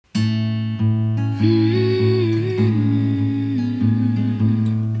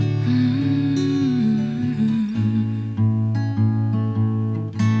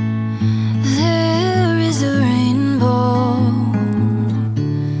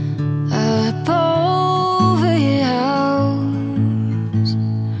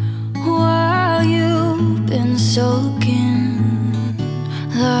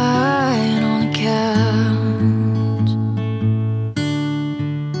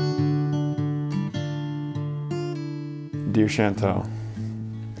Dear Chantel,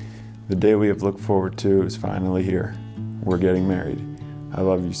 the day we have looked forward to is finally here. We're getting married. I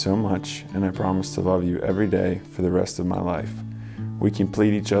love you so much, and I promise to love you every day for the rest of my life. We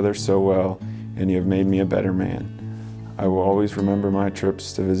complete each other so well, and you have made me a better man. I will always remember my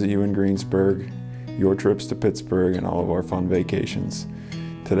trips to visit you in Greensburg, your trips to Pittsburgh, and all of our fun vacations.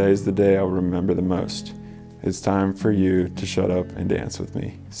 Today is the day I'll remember the most. It's time for you to shut up and dance with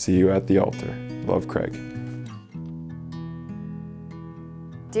me. See you at the altar. Love, Craig.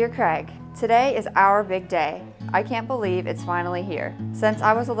 Dear Craig, today is our big day. I can't believe it's finally here. Since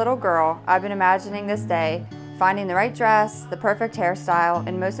I was a little girl, I've been imagining this day, finding the right dress, the perfect hairstyle,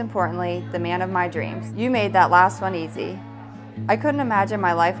 and most importantly, the man of my dreams. You made that last one easy. I couldn't imagine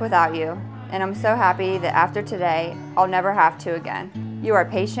my life without you, and I'm so happy that after today, I'll never have to again. You are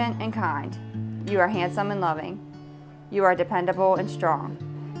patient and kind. You are handsome and loving. You are dependable and strong.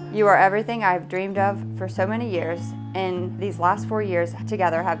 You are everything I've dreamed of for so many years, and these last 4 years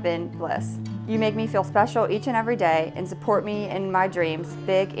together have been bliss. You make me feel special each and every day and support me in my dreams,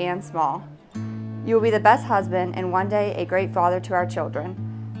 big and small. You will be the best husband and one day a great father to our children.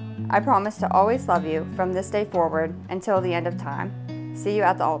 I promise to always love you from this day forward until the end of time. See you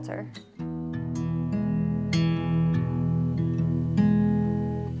at the altar.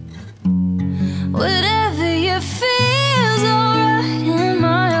 Whatever you feel's alright in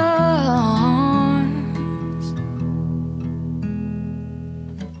my arms.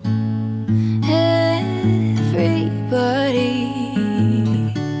 Everybody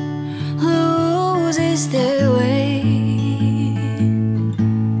loses their way.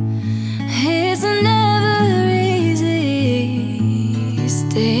 It's never easy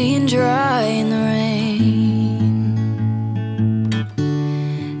staying dry in the rain.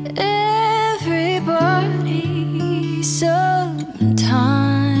 Everybody sometimes.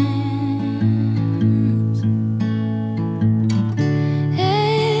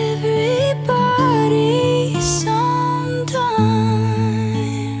 Everybody sometimes.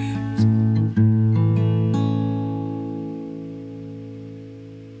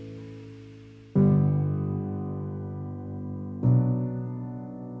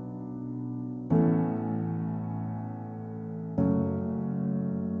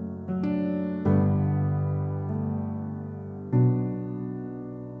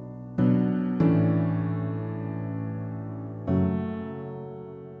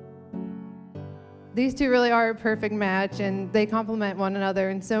 These two really are a perfect match, and they complement one another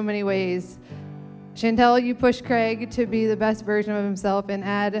in so many ways. Chantel, you push Craig to be the best version of himself and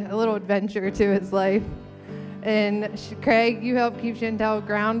add a little adventure to his life. And Craig, you help keep Chantel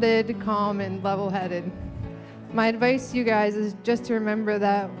grounded, calm, and level-headed. My advice to you guys is just to remember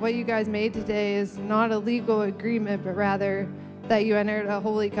that what you guys made today is not a legal agreement, but rather that you entered a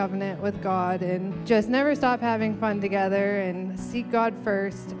holy covenant with God, and just never stop having fun together and seek God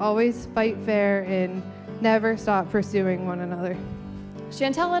first. Always fight fair and never stop pursuing one another.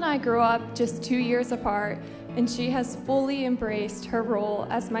 Chantel and I grew up just 2 years apart, and she has fully embraced her role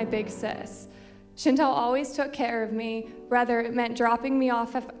as my big sis. Chantel always took care of me, whether it meant dropping me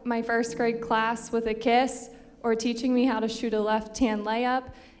off at my first grade class with a kiss, or teaching me how to shoot a left-hand layup,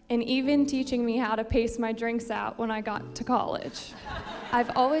 and even teaching me how to pace my drinks out when I got to college. I've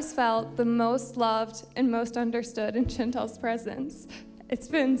always felt the most loved and most understood in Chantel's presence. It's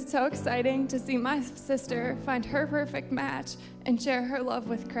been so exciting to see my sister find her perfect match and share her love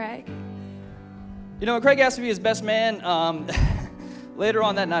with Craig. You know, when Craig asked me to be his best man, later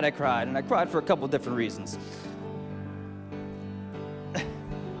on that night I cried, and I cried for a couple of different reasons.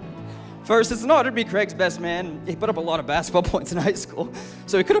 First, it's an honor to be Craig's best man. He put up a lot of basketball points in high school,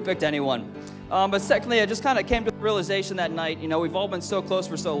 so he could have picked anyone. But secondly, I just kind of came to the realization that night, you know, we've all been so close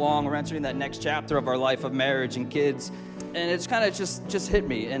for so long. We're entering that next chapter of our life of marriage and kids, and it's kind of just hit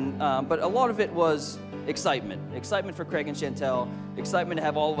me. And but a lot of it was excitement for Craig and Chantel, excitement to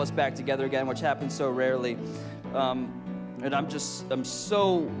have all of us back together again, which happens so rarely. And I'm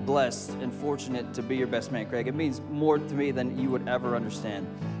so blessed and fortunate to be your best man, Craig. It means more to me than you would ever understand.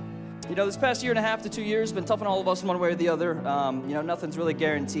 You know, this past 1.5 to 2 years has been tough on all of us in one way or the other. You know, nothing's really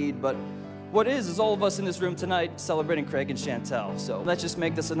guaranteed, but what is all of us in this room tonight celebrating Craig and Chantel. So let's just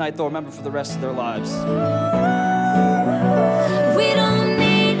make this a night they'll remember for the rest of their lives. We don't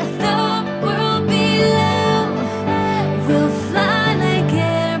need the world below. We'll fly like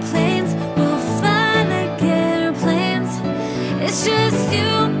airplanes. We'll fly like airplanes. It's just you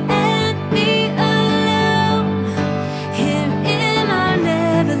and